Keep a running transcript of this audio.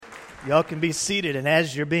Y'all can be seated, and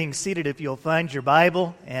as you're being seated, if you'll find your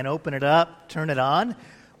Bible and open it up, turn it on.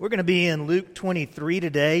 We're going to be in Luke 23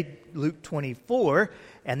 today, Luke 24,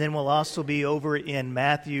 and then we'll also be over in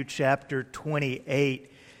Matthew chapter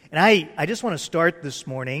 28. And I just want to start this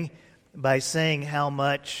morning by saying how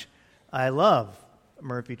much I love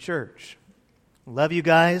Murphy Church. Love you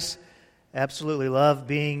guys. Absolutely love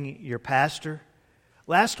being your pastor.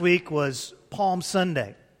 Last week was Palm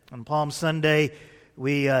Sunday. On Palm Sunday,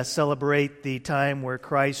 we celebrate the time where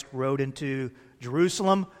Christ rode into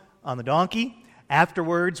Jerusalem on the donkey.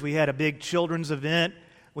 Afterwards, we had a big children's event.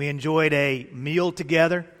 We enjoyed a meal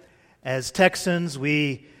together. As Texans,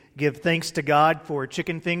 we give thanks to God for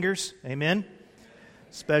chicken fingers. Amen.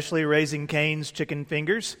 Especially Raising Cane's chicken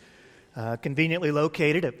fingers, conveniently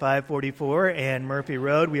located at 544 and Murphy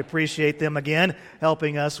Road. We appreciate them again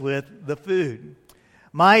helping us with the food.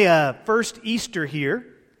 My first Easter here,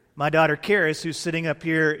 my daughter Karis, who's sitting up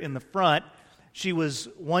here in the front, she was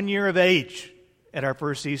 1 year of age at our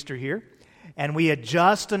first Easter here, and we had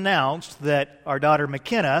just announced that our daughter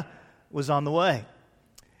McKenna was on the way.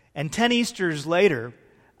 And 10 Easters later,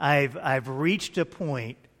 I've reached a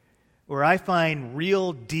point where I find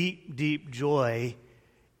real deep joy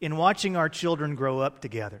in watching our children grow up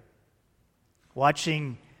together,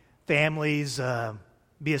 watching families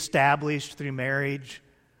be established through marriage,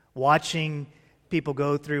 watching people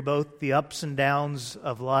go through both the ups and downs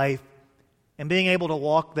of life, and being able to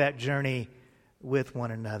walk that journey with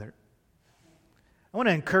one another. I want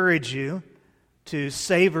to encourage you to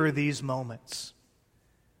savor these moments.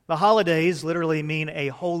 The holidays literally mean a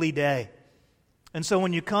holy day. And so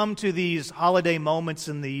when you come to these holiday moments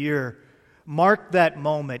in the year, mark that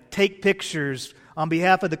moment. Take pictures. On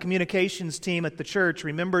behalf of the communications team at the church,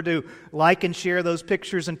 remember to like and share those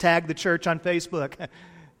pictures and tag the church on Facebook.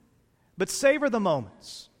 But savor the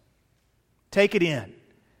moments. Take it in,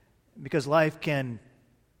 because life can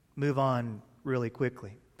move on really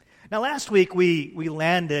quickly. Now, last week we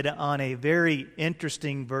landed on a very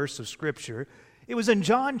interesting verse of Scripture. It was in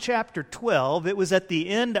John chapter 12. It was at the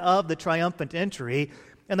end of the triumphant entry,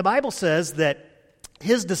 and the Bible says that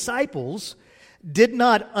his disciples did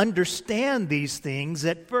not understand these things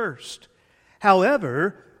at first.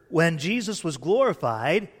 However, when Jesus was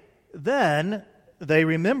glorified, then they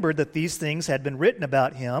remembered that these things had been written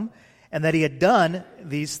about him and that he had done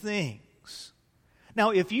these things.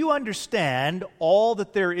 Now, if you understand all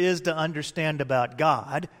that there is to understand about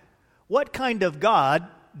God, what kind of God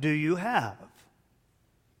do you have?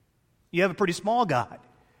 You have a pretty small God.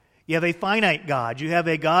 You have a finite God. You have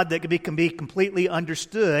a God that can be completely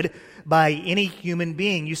understood by any human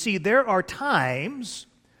being. You see, there are times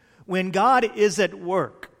when God is at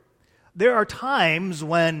work. There are times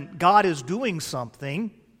when God is doing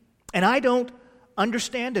something, and I don't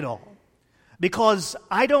understand it all, because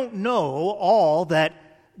I don't know all that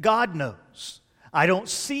God knows. I don't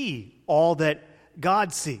see all that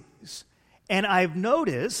God sees. And I've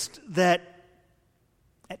noticed that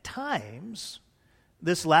at times,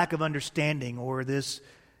 this lack of understanding, or this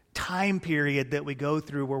time period that we go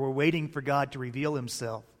through where we're waiting for God to reveal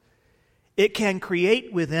himself, it can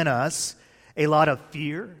create within us a lot of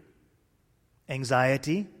fear,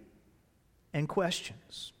 anxiety, and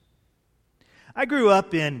questions. I grew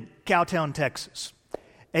up in Cowtown, Texas,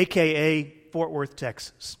 a.k.a. Fort Worth,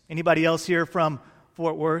 Texas. Anybody else here from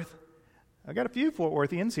Fort Worth? I got a few Fort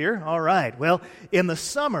Worthians here. All right. Well, in the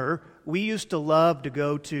summer, we used to love to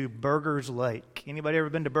go to Burgers Lake. Anybody ever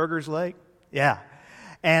been to Burgers Lake? Yeah.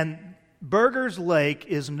 And Burgers Lake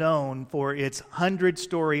is known for its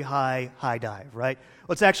 100-story high dive, right?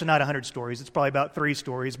 Well, it's actually not 100 stories. It's probably about 3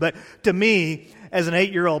 stories. But to me, as an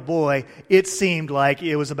 8-year-old boy, it seemed like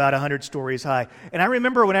it was about 100 stories high. And I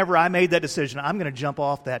remember whenever I made that decision, I'm going to jump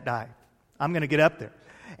off that dive. I'm going to get up there.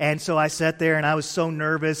 And so I sat there, and I was so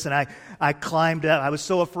nervous, and I climbed up. I was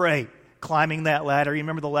so afraid climbing that ladder. You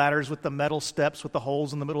remember the ladders with the metal steps with the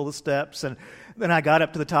holes in the middle of the steps? And then I got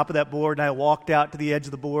up to the top of that board, and I walked out to the edge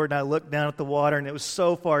of the board, and I looked down at the water, and it was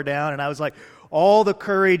so far down, and I was like, all the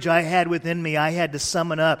courage I had within me, I had to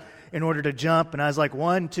summon up in order to jump. And I was like,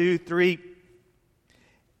 1, 2, 3,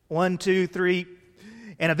 1, 2, 3.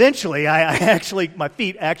 And eventually, my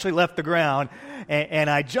feet actually left the ground, and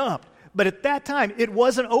I jumped. But at that time, it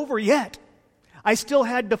wasn't over yet. I still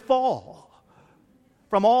had to fall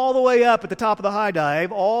from all the way up at the top of the high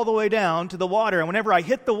dive, all the way down to the water. And whenever I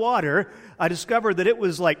hit the water, I discovered that it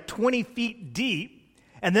was like 20 feet deep.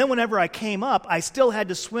 And then whenever I came up, I still had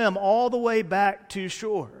to swim all the way back to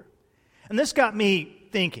shore. And this got me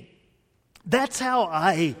thinking. That's how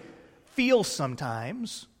I feel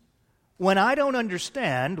sometimes when I don't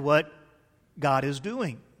understand what God is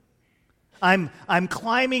doing. I'm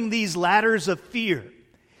climbing these ladders of fear.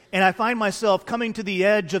 And I find myself coming to the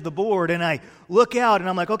edge of the board, and I look out, and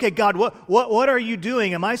I'm like, okay, God, what are you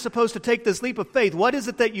doing? Am I supposed to take this leap of faith? What is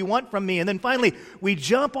it that you want from me? And then finally, we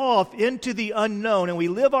jump off into the unknown, and we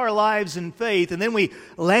live our lives in faith, and then we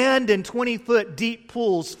land in 20-foot deep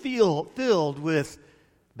pools filled with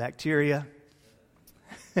bacteria,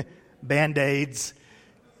 Band-Aids,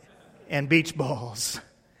 and beach balls.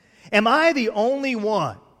 Am I the only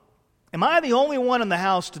one in the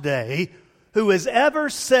house today who has ever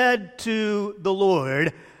said to the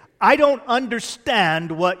Lord, I don't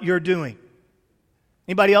understand what you're doing?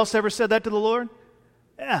 Anybody else ever said that to the Lord?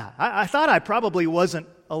 Yeah, I thought I probably wasn't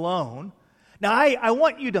alone. Now, I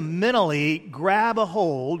want you to mentally grab a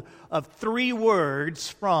hold of 3 words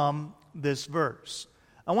from this verse.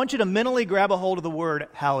 I want you to mentally grab a hold of the word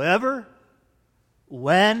however,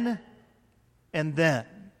 when, and then.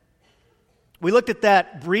 We looked at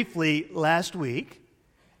that briefly last week.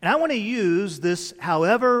 And I want to use this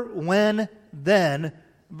however, when, then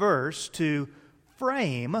verse to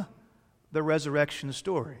frame the resurrection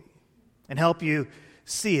story and help you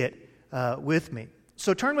see it with me.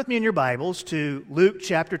 So turn with me in your Bibles to Luke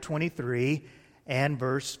chapter 23 and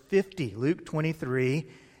verse 50. Luke 23,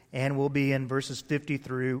 and we'll be in verses 50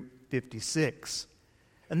 through 56.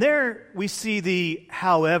 And there we see the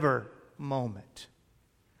however moment.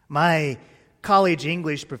 My college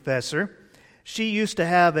English professor, she used to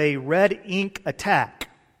have a red ink attack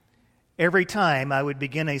every time I would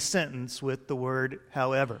begin a sentence with the word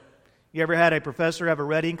however. You ever had a professor have a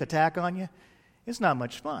red ink attack on you? It's not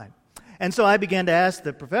much fun. And so I began to ask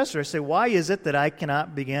the professor, I said, why is it that I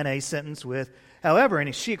cannot begin a sentence with however?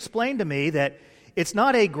 And she explained to me that it's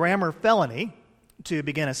not a grammar felony to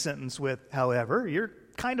begin a sentence with however. You're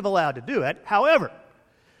kind of allowed to do it. However,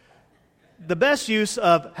 the best use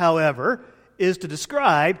of however is to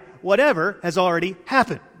describe whatever has already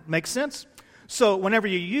happened. Make sense? So whenever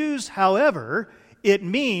you use however, it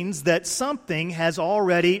means that something has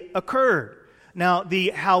already occurred. Now,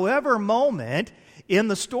 the however moment in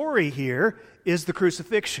the story here is the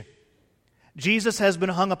crucifixion. Jesus has been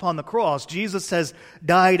hung upon the cross. Jesus has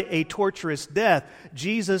died a torturous death.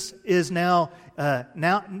 Jesus has now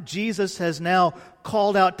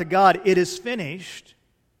called out to God, it is finished.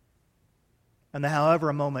 And the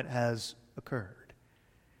however moment has occurred.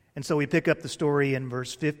 And so we pick up the story in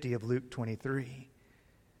verse 50 of Luke 23.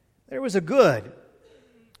 There was a good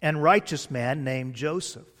and righteous man named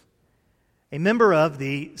Joseph, a member of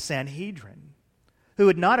the Sanhedrin, who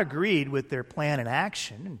had not agreed with their plan and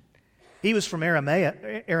action. He was from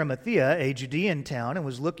Arimathea, a Judean town, and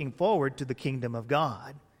was looking forward to the kingdom of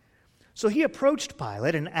God. So he approached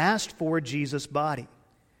Pilate and asked for Jesus' body.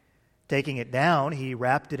 Taking it down, he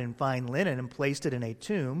wrapped it in fine linen and placed it in a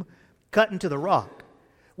tomb cut into the rock,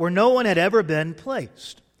 where no one had ever been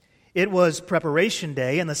placed. It was preparation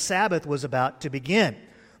day, and the Sabbath was about to begin.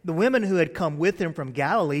 The women who had come with him from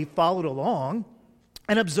Galilee followed along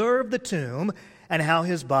and observed the tomb and how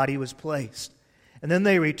his body was placed. And then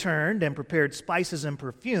they returned and prepared spices and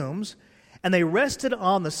perfumes, and they rested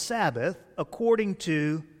on the Sabbath according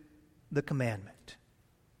to the commandment.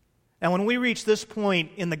 And when we reach this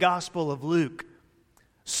point in the Gospel of Luke,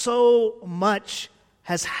 so much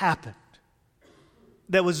has happened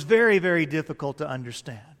that was very, very difficult to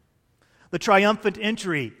understand. The triumphant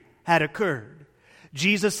entry had occurred.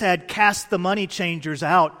 Jesus had cast the money changers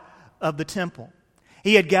out of the temple.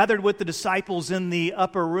 He had gathered with the disciples in the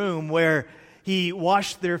upper room where he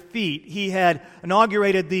washed their feet. He had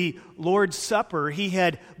inaugurated the Lord's Supper. He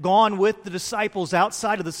had gone with the disciples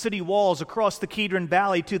outside of the city walls across the Kidron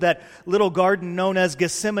Valley to that little garden known as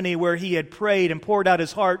Gethsemane, where he had prayed and poured out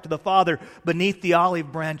his heart to the Father beneath the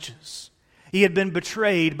olive branches. He had been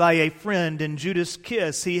betrayed by a friend in Judas'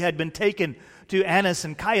 kiss. He had been taken to Annas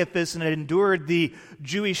and Caiaphas and had endured the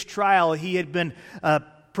Jewish trial. He had been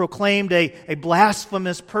proclaimed a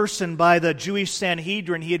blasphemous person by the Jewish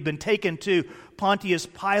Sanhedrin. He had been taken to Pontius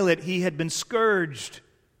Pilate. He had been scourged.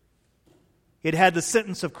 He had had the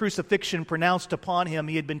sentence of crucifixion pronounced upon him.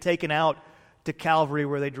 He had been taken out to Calvary,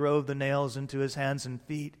 where they drove the nails into his hands and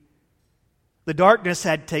feet. The darkness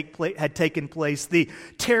had taken place, the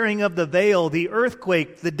tearing of the veil, the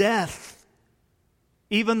earthquake, the death,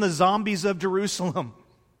 even the zombies of Jerusalem.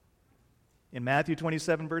 In Matthew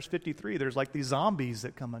 27, verse 53, there's like these zombies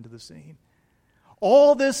that come onto the scene.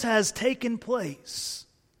 All this has taken place.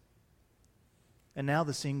 And now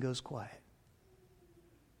the scene goes quiet.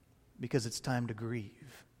 Because it's time to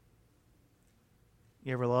grieve.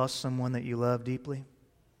 You ever lost someone that you love deeply?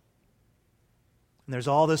 And there's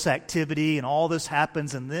all this activity and all this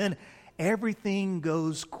happens, and then everything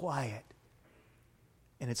goes quiet.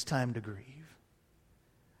 And it's time to grieve.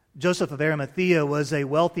 Joseph of Arimathea was a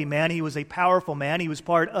wealthy man. He was a powerful man. He was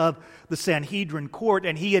part of the Sanhedrin court,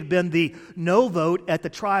 and he had been the no vote at the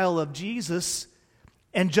trial of Jesus.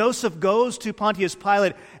 And Joseph goes to Pontius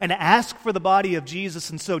Pilate and asks for the body of Jesus.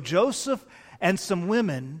 And so Joseph and some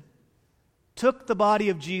women took the body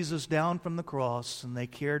of Jesus down from the cross, and they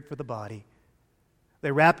cared for the body.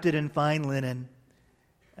 They wrapped it in fine linen,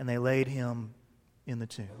 and they laid him in the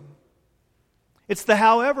tomb. It's the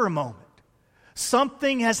however moment.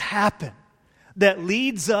 Something has happened that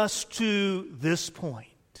leads us to this point.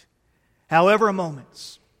 However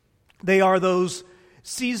moments. They are those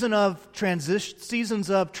seasons of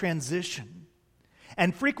transition.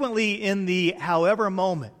 And frequently in the however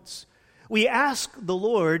moments, we ask the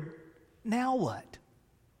Lord, now what?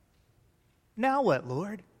 Now what,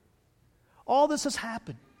 Lord? All this has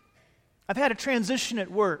happened. I've had a transition at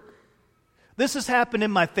work. This has happened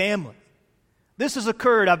in my family. This has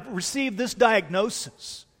occurred. I've received this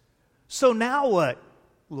diagnosis. So now what,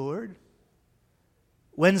 Lord?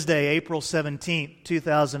 Wednesday, April 17th,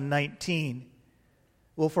 2019,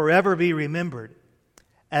 will forever be remembered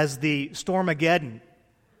as the Stormageddon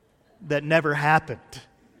that never happened.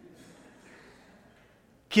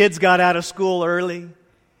 Kids got out of school early.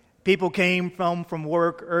 People came from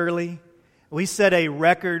work early. We set a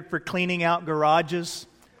record for cleaning out garages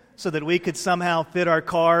so that we could somehow fit our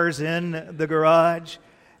cars in the garage.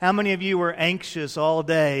 How many of you were anxious all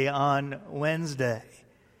day on Wednesday?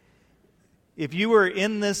 If you were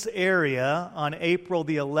in this area on April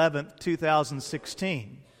the 11th,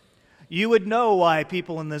 2016, you would know why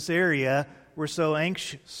people in this area were so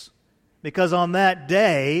anxious. Because on that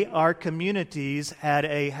day, our communities had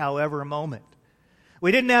a however moment.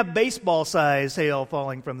 We didn't have baseball-size hail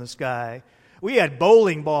falling from the sky. We had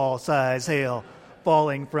bowling ball-size hail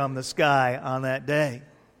falling from the sky on that day.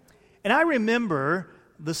 And I remember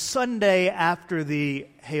the Sunday after the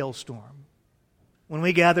hailstorm, when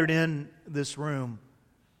we gathered in this room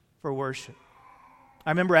for worship.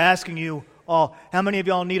 I remember asking you all, how many of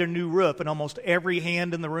y'all need a new roof? And almost every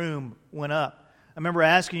hand in the room went up. I remember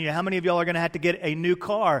asking you, how many of y'all are going to have to get a new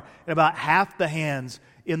car? And about half the hands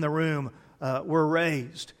in the room were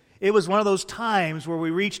raised. It was one of those times where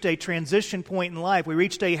we reached a transition point in life. We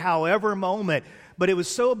reached a however moment. But it was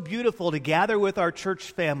so beautiful to gather with our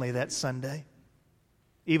church family that Sunday.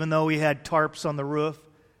 Even though we had tarps on the roof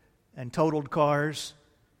and totaled cars,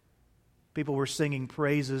 people were singing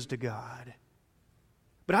praises to God.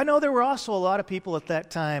 But I know there were also a lot of people at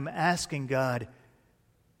that time asking God,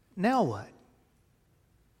 now what?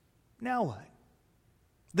 Now what?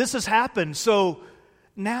 This has happened, so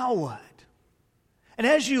now what? And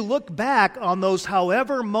as you look back on those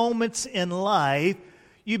however moments in life,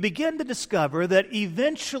 you begin to discover that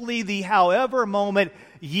eventually the however moment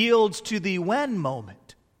yields to the when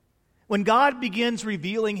moment. When God begins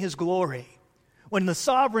revealing His glory, when the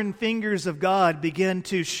sovereign fingers of God begin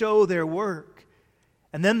to show their work,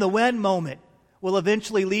 and then the when moment will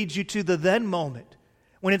eventually lead you to the then moment,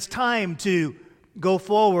 when it's time to go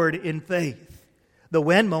forward in faith. The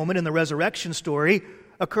when moment in the resurrection story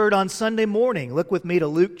occurred on Sunday morning. Look with me to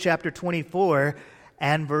Luke chapter 24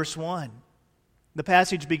 and verse 1. The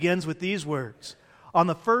passage begins with these words, on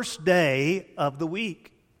the first day of the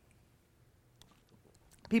week.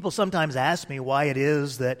 People sometimes ask me why it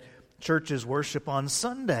is that churches worship on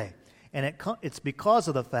Sunday. And it's because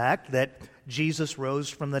of the fact that Jesus rose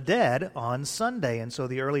from the dead on Sunday. And so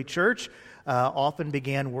the early church often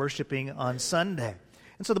began worshiping on Sunday.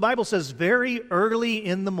 And so the Bible says, very early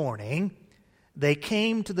in the morning, they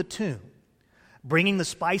came to the tomb, bringing the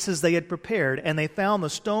spices they had prepared, and they found the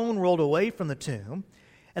stone rolled away from the tomb,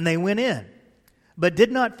 and they went in, but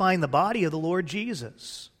did not find the body of the Lord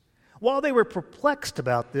Jesus. While they were perplexed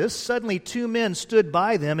about this, suddenly two men stood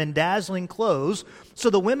by them in dazzling clothes, so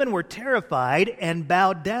the women were terrified and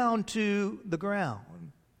bowed down to the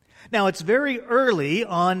ground. Now, it's very early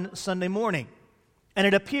on Sunday morning, and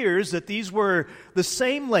it appears that these were the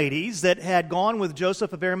same ladies that had gone with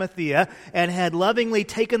Joseph of Arimathea and had lovingly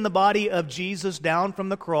taken the body of Jesus down from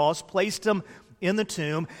the cross, placed him in the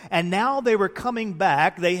tomb, and now they were coming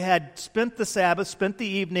back. They had spent the Sabbath, spent the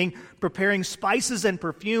evening preparing spices and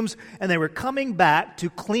perfumes, and they were coming back to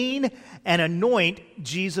clean and anoint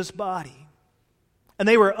Jesus' body. And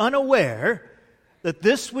they were unaware that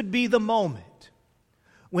this would be the moment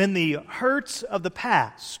when the hurts of the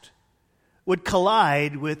past would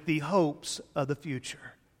collide with the hopes of the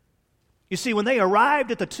future. You see, when they arrived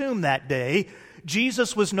at the tomb that day,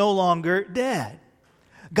 Jesus was no longer dead.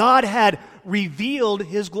 God had revealed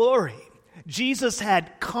His glory. Jesus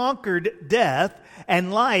had conquered death,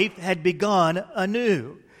 and life had begun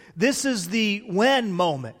anew. This is the when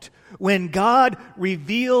moment, when God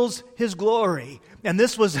reveals His glory. And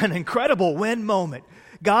this was an incredible when moment.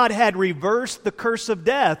 God had reversed the curse of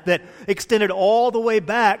death that extended all the way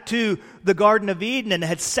back to the Garden of Eden and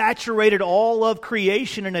had saturated all of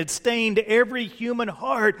creation and had stained every human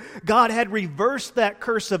heart. God had reversed that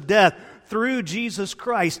curse of death through Jesus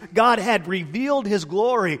Christ. God had revealed His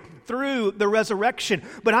glory through the resurrection.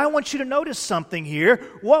 But I want you to notice something here.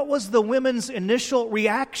 What was the women's initial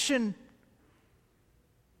reaction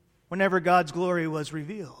whenever God's glory was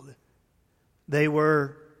revealed? They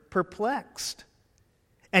were perplexed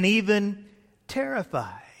and even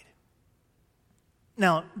terrified.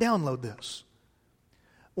 Now, download this.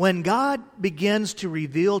 When God begins to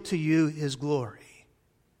reveal to you His glory,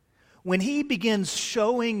 when He begins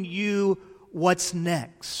showing you what's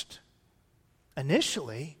next,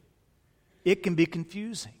 initially, it can be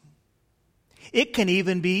confusing. It can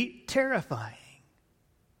even be terrifying.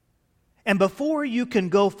 And before you can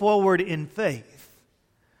go forward in faith,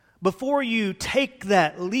 before you take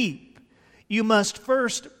that leap, you must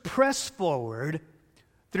first press forward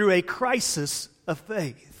through a crisis of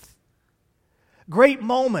faith. Great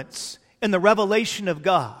moments in the revelation of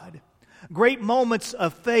God, great moments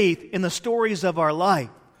of faith in the stories of our life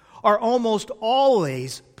are almost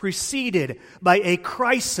always preceded by a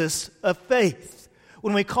crisis of faith.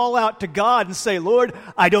 When we call out to God and say, Lord,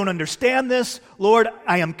 I don't understand this. Lord,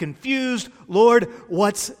 I am confused. Lord,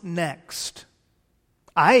 what's next?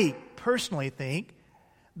 I personally think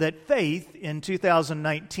that faith in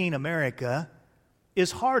 2019 America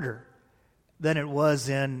is harder than it was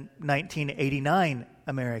in 1989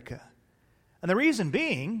 America. And the reason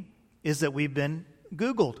being is that we've been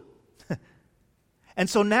Googled. And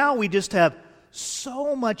so now we just have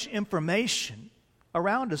so much information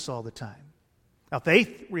around us all the time. Now,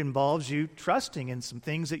 faith involves you trusting in some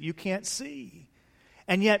things that you can't see.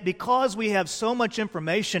 And yet, because we have so much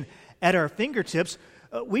information at our fingertips,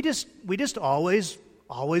 we just always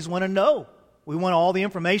want to know. We want all the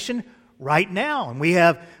information right now. And we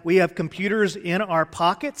have computers in our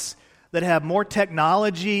pockets that have more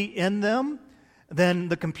technology in them than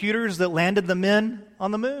the computers that landed the men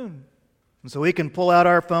on the moon. And so we can pull out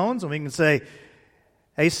our phones and we can say,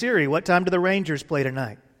 hey Siri, what time do the Rangers play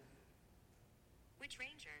tonight? Which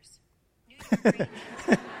Rangers? New York Rangers.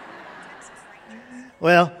 Texas Rangers.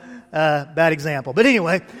 Well, bad example. But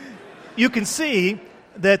anyway, you can see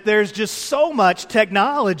that there's just so much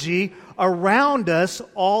technology around us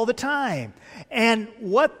all the time. And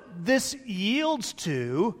what this yields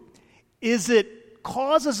to is it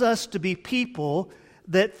causes us to be people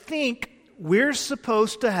that think we're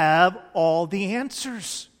supposed to have all the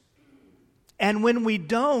answers. And when we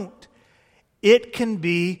don't, it can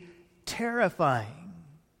be terrifying.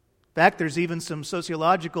 In fact, there's even some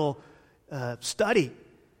sociological study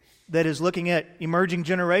that is looking at emerging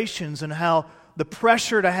generations and how the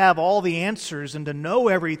pressure to have all the answers and to know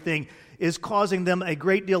everything is causing them a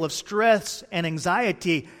great deal of stress and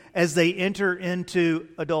anxiety as they enter into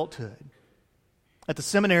adulthood. At the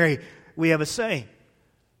seminary, we have a saying,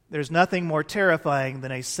 there's nothing more terrifying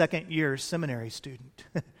than a second-year seminary student.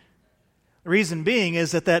 The reason being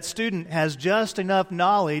is that student has just enough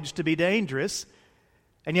knowledge to be dangerous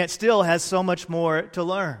and yet still has so much more to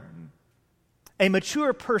learn. A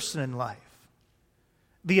mature person in life,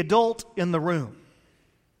 the adult in the room,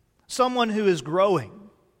 someone who is growing,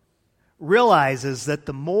 realizes that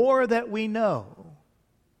the more that we know,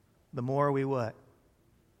 the more we what?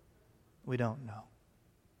 We don't know.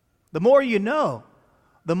 The more you know,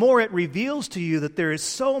 the more it reveals to you that there is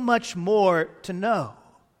so much more to know.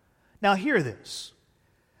 Now hear this.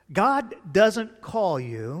 God doesn't call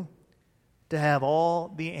you to have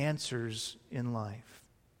all the answers in life.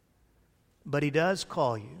 But He does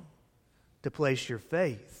call you to place your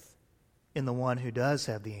faith in the one who does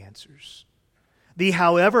have the answers. The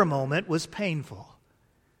however moment was painful.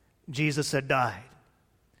 Jesus had died.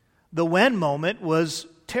 The when moment was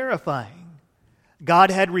terrifying.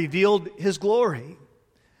 God had revealed His glory.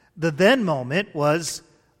 The then moment was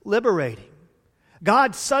liberating.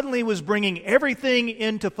 God suddenly was bringing everything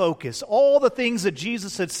into focus. All the things that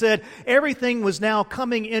Jesus had said, everything was now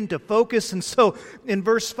coming into focus. And so in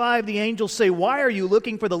verse 5, the angels say, "Why are you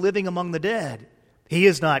looking for the living among the dead? He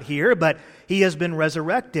is not here, but He has been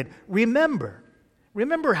resurrected. Remember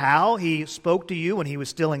how He spoke to you when He was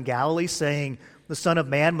still in Galilee, saying, 'The Son of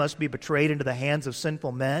Man must be betrayed into the hands of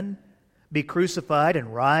sinful men, be crucified,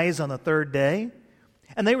 and rise on the third day.'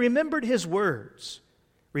 And they remembered His words.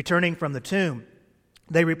 Returning from the tomb,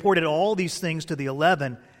 they reported all these things to the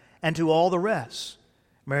 11 and to all the rest.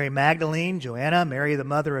 Mary Magdalene, Joanna, Mary the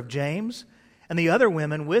mother of James, and the other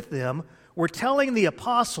women with them were telling the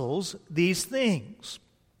apostles these things.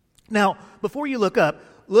 Now, before you look up,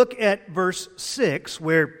 look at verse 6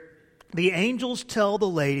 where the angels tell the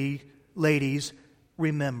ladies,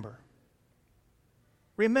 remember.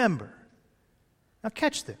 Remember. Now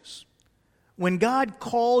catch this. When God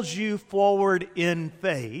calls you forward in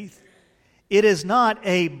faith, it is not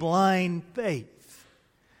a blind faith,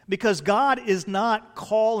 because God is not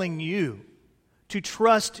calling you to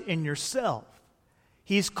trust in yourself.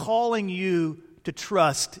 He's calling you to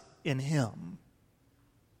trust in Him.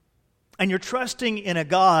 And you're trusting in a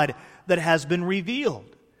God that has been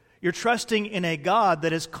revealed. You're trusting in a God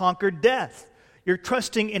that has conquered death. You're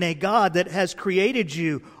trusting in a God that has created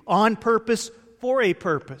you on purpose for a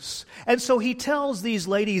purpose. And so He tells these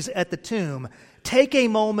ladies at the tomb, take a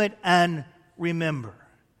moment and remember.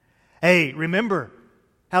 Hey, remember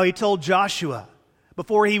how He told Joshua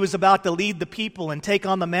before he was about to lead the people and take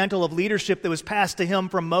on the mantle of leadership that was passed to him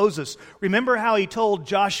from Moses. Remember how He told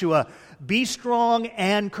Joshua, be strong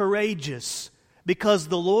and courageous, because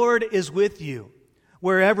the Lord is with you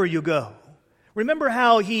wherever you go. Remember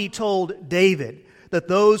how He told David that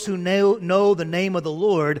those who know the name of the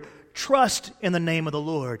Lord trust in the name of the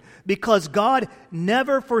Lord, because God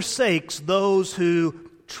never forsakes those who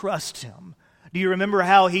trust Him. Do you remember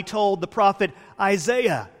how He told the prophet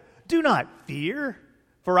Isaiah, do not fear,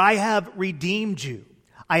 for I have redeemed you.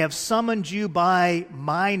 I have summoned you by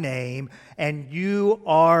my name, and you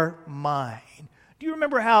are mine. Do you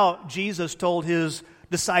remember how Jesus told His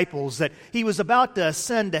disciples that He was about to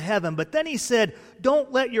ascend to heaven, but then He said,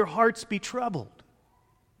 don't let your hearts be troubled.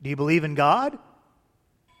 Do you believe in God?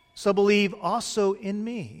 So believe also in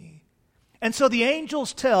me. And so the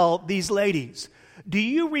angels tell these ladies, do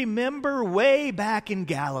you remember way back in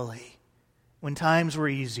Galilee when times were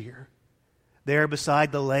easier? There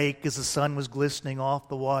beside the lake as the sun was glistening off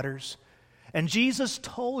the waters. And Jesus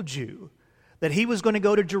told you that He was going to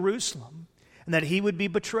go to Jerusalem and that He would be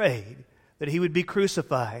betrayed, that He would be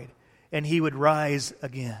crucified, and He would rise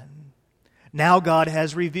again. Now God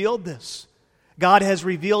has revealed this. God has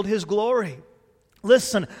revealed His glory.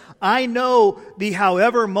 Listen, I know the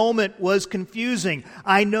however moment was confusing.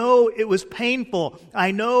 I know it was painful.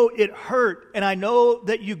 I know it hurt, and I know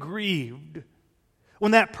that you grieved.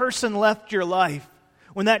 When that person left your life,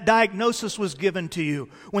 when that diagnosis was given to you,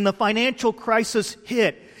 when the financial crisis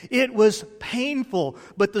hit, it was painful.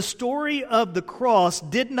 But the story of the cross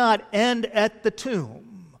did not end at the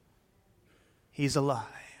tomb. He's alive.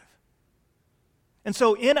 And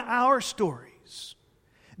so in our stories,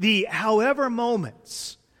 the however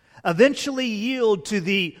moments eventually yield to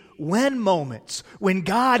the when moments, when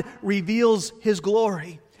God reveals His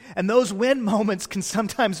glory. And those when moments can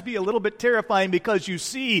sometimes be a little bit terrifying, because you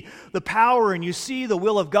see the power and you see the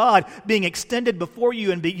will of God being extended before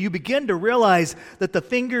you, and you begin to realize that the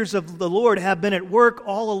fingers of the Lord have been at work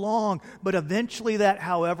all along. But eventually that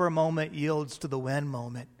however moment yields to the when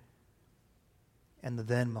moment and the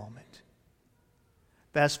then moment.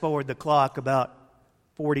 Fast forward the clock about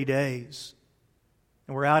 40 days,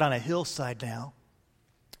 and we're out on a hillside now,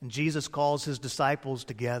 and Jesus calls His disciples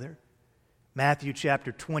together. Matthew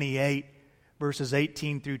chapter 28, verses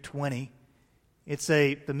 18 through 20. It's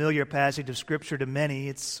a familiar passage of Scripture to many.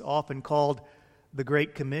 It's often called the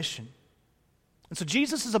Great Commission. And so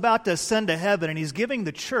Jesus is about to ascend to heaven, and He's giving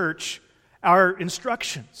the church our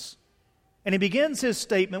instructions. And He begins His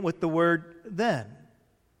statement with the word then.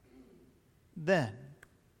 Then.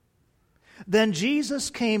 Then Jesus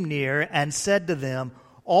came near and said to them,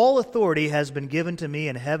 all authority has been given to me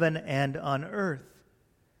in heaven and on earth.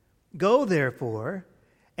 Go, therefore,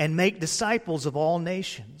 and make disciples of all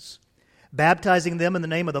nations, baptizing them in the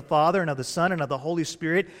name of the Father and of the Son and of the Holy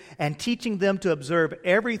Spirit, and teaching them to observe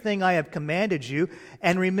everything I have commanded you.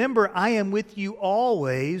 And remember, I am with you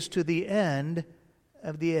always to the end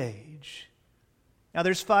of the age. Now,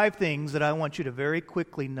 there's 5 things that I want you to very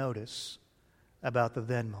quickly notice about the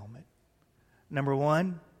then moment. Number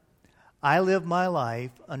 1, I live my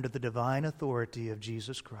life under the divine authority of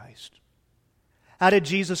Jesus Christ. How did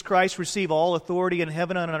Jesus Christ receive all authority in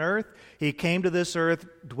heaven and on earth? He came to this earth,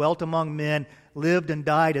 dwelt among men, lived and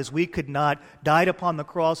died as we could not, died upon the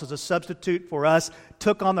cross as a substitute for us,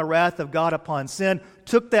 took on the wrath of God upon sin,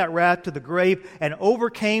 took that wrath to the grave, and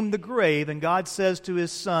overcame the grave. And God says to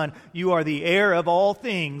His Son, you are the heir of all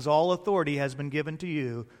things. All authority has been given to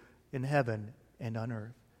you in heaven and on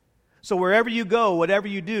earth. So wherever you go, whatever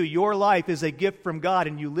you do, your life is a gift from God,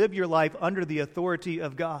 and you live your life under the authority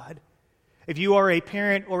of God. If you are a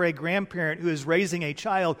parent or a grandparent who is raising a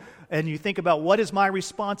child and you think about what is my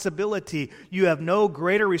responsibility, you have no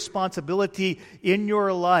greater responsibility in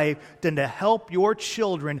your life than to help your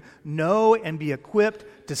children know and be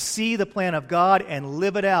equipped to see the plan of God and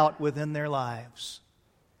live it out within their lives.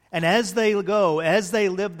 And as they go, as they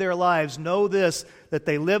live their lives, know this, that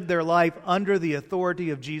they live their life under the authority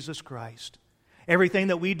of Jesus Christ. Everything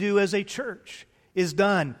that we do as a church is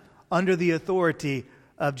done under the authority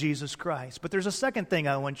of Jesus Christ. But there's a second thing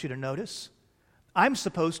I want you to notice. I'm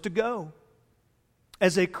supposed to go.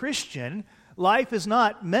 As a Christian, life is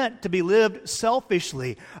not meant to be lived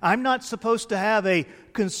selfishly. I'm not supposed to have a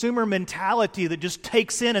consumer mentality that just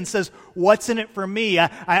takes in and says, what's in it for me?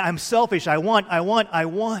 I'm selfish. I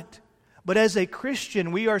want. But as a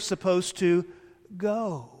Christian, we are supposed to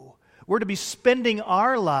go. We're to be spending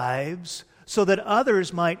our lives so that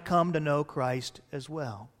others might come to know Christ as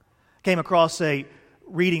well. I came across a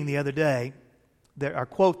reading the other day, our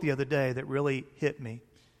quote the other day that really hit me.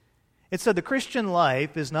 It said, the Christian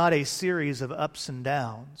life is not a series of ups and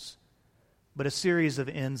downs, but a series of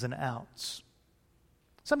ins and outs.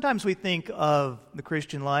 Sometimes we think of the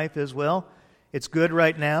Christian life as, well, it's good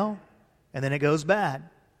right now, and then it goes bad.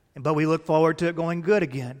 But we look forward to it going good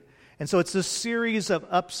again. And so it's a series of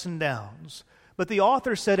ups and downs. But the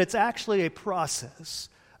author said it's actually a process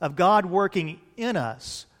of God working in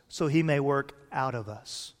us so He may work out of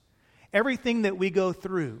us. Everything that we go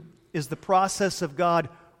through is the process of God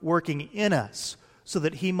working in us so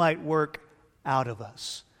that He might work out of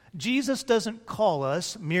us. Jesus doesn't call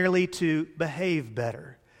us merely to behave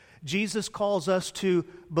better. Jesus calls us to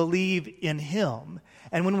believe in Him.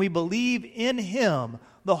 And when we believe in Him,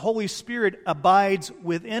 the Holy Spirit abides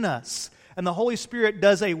within us. And the Holy Spirit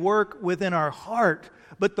does a work within our heart.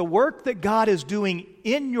 But the work that God is doing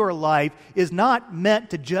in your life is not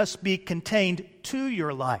meant to just be contained to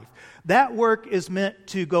your life. That work is meant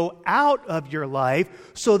to go out of your life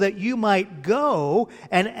so that you might go.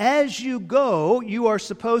 And as you go, you are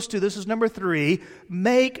supposed to, this is number 3,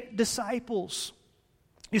 make disciples.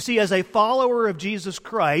 You see, as a follower of Jesus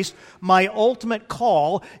Christ, my ultimate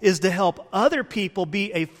call is to help other people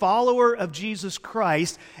be a follower of Jesus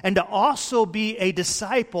Christ and to also be a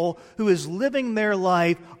disciple who is living their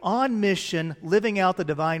life on mission, living out the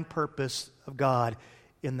divine purpose of God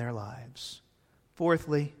in their lives.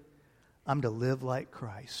 Fourthly, I'm to live like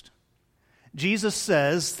Christ. Jesus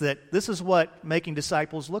says that this is what making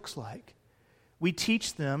disciples looks like. We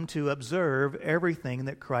teach them to observe everything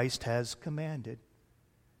that Christ has commanded.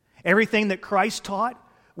 Everything that Christ taught,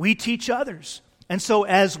 we teach others. And so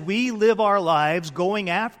as we live our lives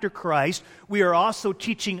going after Christ, we are also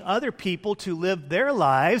teaching other people to live their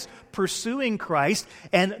lives pursuing Christ.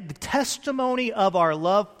 And the testimony of our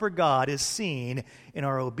love for God is seen in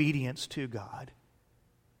our obedience to God.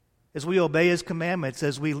 As we obey His commandments,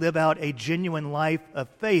 as we live out a genuine life of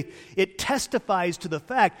faith, it testifies to the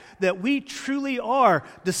fact that we truly are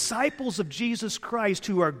disciples of Jesus Christ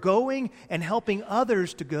who are going and helping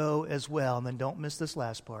others to go as well. And then don't miss this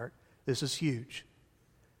last part. This is huge.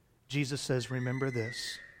 Jesus says, remember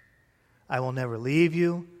this. I will never leave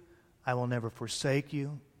you. I will never forsake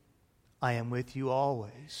you. I am with you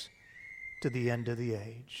always to the end of the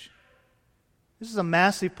age. This is a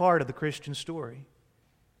massive part of the Christian story.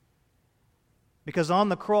 Because on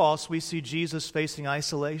the cross, we see Jesus facing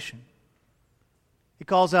isolation. He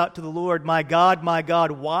calls out to the Lord, my God,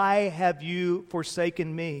 why have you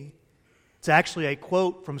forsaken me? It's actually a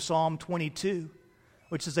quote from Psalm 22,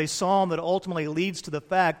 which is a psalm that ultimately leads to the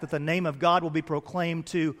fact that the name of God will be proclaimed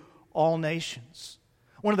to all nations.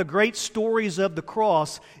 One of the great stories of the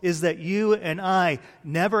cross is that you and I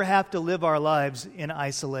never have to live our lives in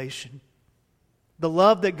isolation. The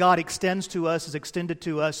love that God extends to us is extended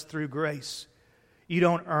to us through grace. You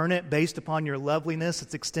don't earn it based upon your loveliness.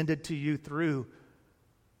 It's extended to you through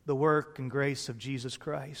the work and grace of Jesus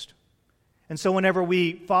Christ. And so whenever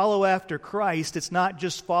we follow after Christ, it's not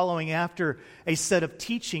just following after a set of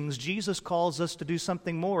teachings. Jesus calls us to do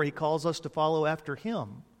something more. He calls us to follow after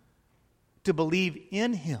Him, to believe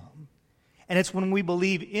in Him. And it's when we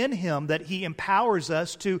believe in Him that He empowers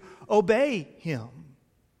us to obey Him.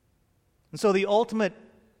 And so the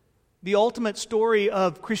ultimate story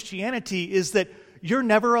of Christianity is that you're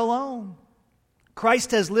never alone.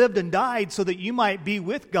 Christ has lived and died so that you might be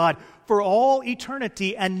with God for all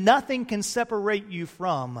eternity, and nothing can separate you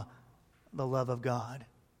from the love of God.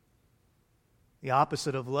 The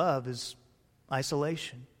opposite of love is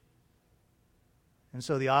isolation. And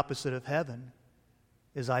so the opposite of heaven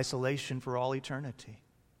is isolation for all eternity.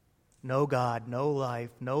 No God, no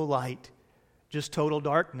life, no light, just total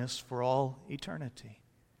darkness for all eternity.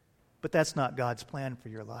 But that's not God's plan for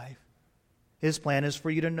your life. His plan is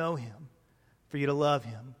for you to know Him, for you to love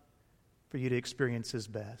Him, for you to experience His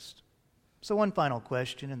best. So one final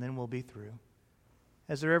question, and then we'll be through.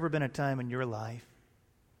 Has there ever been a time in your life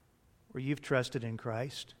where you've trusted in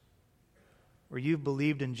Christ, where you've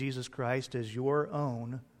believed in Jesus Christ as your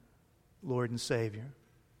own Lord and Savior.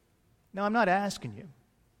 Now, I'm not asking you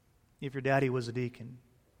if your daddy was a deacon.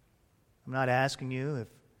 I'm not asking you if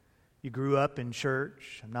you grew up in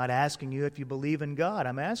church. I'm not asking you if you believe in God.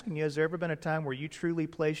 I'm asking you, has there ever been a time where you truly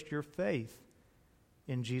placed your faith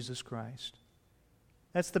in Jesus Christ?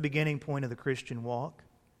 That's the beginning point of the Christian walk.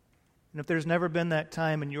 And if there's never been that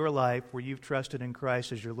time in your life where you've trusted in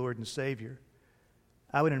Christ as your Lord and Savior,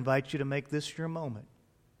 I would invite you to make this your moment.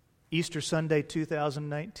 Easter Sunday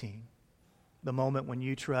 2019, the moment when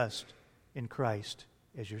you trust in Christ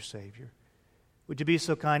as your Savior. Would you be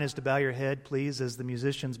so kind as to bow your head, please, as the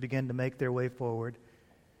musicians begin to make their way forward?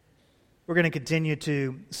 We're going to continue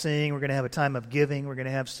to sing. We're going to have a time of giving. We're going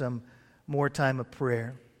to have some more time of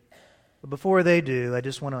prayer. But before they do, I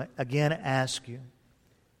just want to again ask you,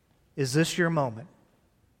 is this your moment?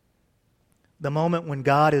 The moment when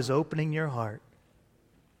God is opening your heart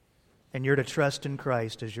and you're to trust in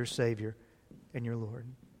Christ as your Savior and your Lord.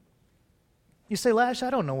 You say, Lash, I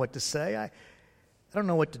don't know what to say. I don't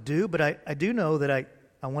know what to do, but I do know that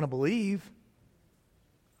I want to believe.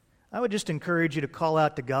 I would just encourage you to call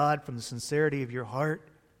out to God from the sincerity of your heart.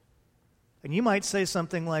 And you might say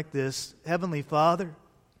something like this: Heavenly Father,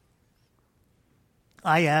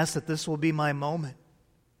 I ask that this will be my moment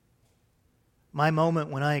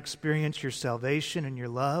when I experience your salvation and your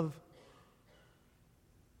love.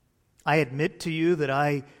 I admit to you that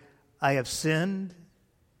I have sinned,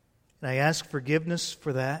 and I ask forgiveness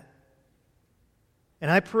for that. And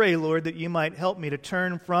I pray, Lord, that you might help me to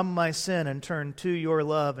turn from my sin and turn to your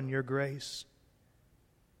love and your grace.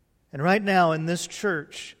 And right now in this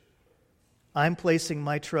church, I'm placing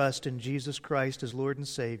my trust in Jesus Christ as Lord and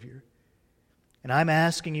Savior. And I'm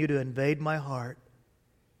asking you to invade my heart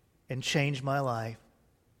and change my life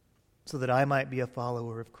so that I might be a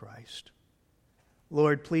follower of Christ.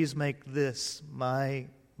 Lord, please make this my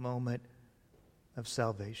moment of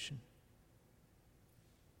salvation.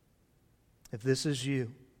 If this is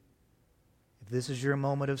you, if this is your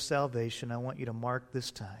moment of salvation, I want you to mark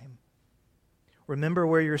this time. Remember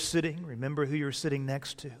where you're sitting. Remember who you're sitting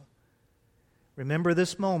next to. Remember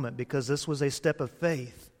this moment, because this was a step of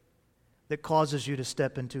faith that causes you to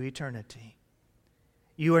step into eternity.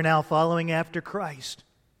 You are now following after Christ,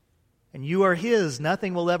 and you are His.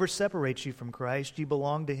 Nothing will ever separate you from Christ. You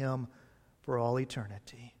belong to Him for all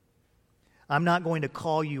eternity. I'm not going to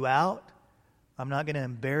call you out. I'm not going to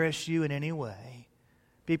embarrass you in any way.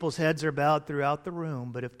 People's heads are bowed throughout the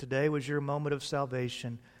room, but if today was your moment of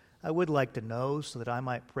salvation, I would like to know so that I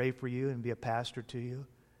might pray for you and be a pastor to you.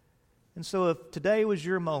 And so if today was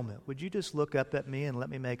your moment, would you just look up at me and let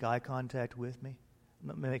me make eye contact with me?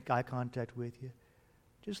 Let me make eye contact with you.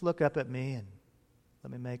 Just look up at me and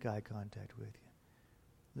let me make eye contact with you.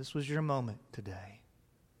 This was your moment today.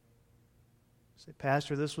 Say,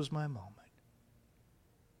 Pastor, this was my moment.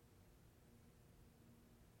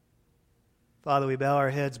 Father, we bow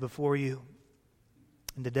our heads before you,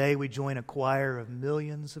 and today we join a choir of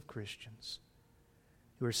millions of Christians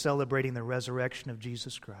who are celebrating the resurrection of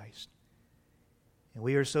Jesus Christ. And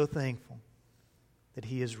we are so thankful that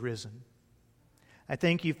He is risen. I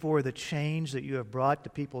thank you for the change that you have brought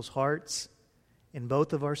to people's hearts in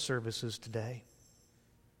both of our services today.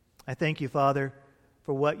 I thank you, Father,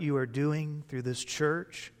 for what you are doing through this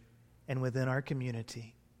church and within our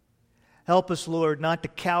community. Help us, Lord, not to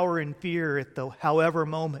cower in fear at the however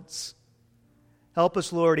moments. Help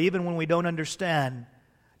us, Lord, even when we don't understand,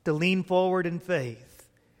 to lean forward in faith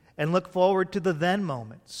and look forward to the then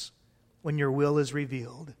moments when your will is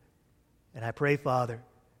revealed. And I pray, Father,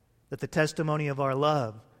 that the testimony of our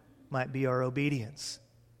love might be our obedience,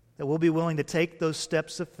 that we'll be willing to take those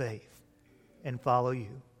steps of faith and follow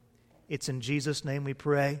you. It's in Jesus' name we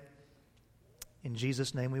pray. In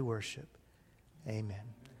Jesus' name we worship. Amen.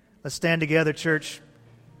 Let's stand together, church.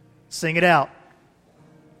 Sing it out.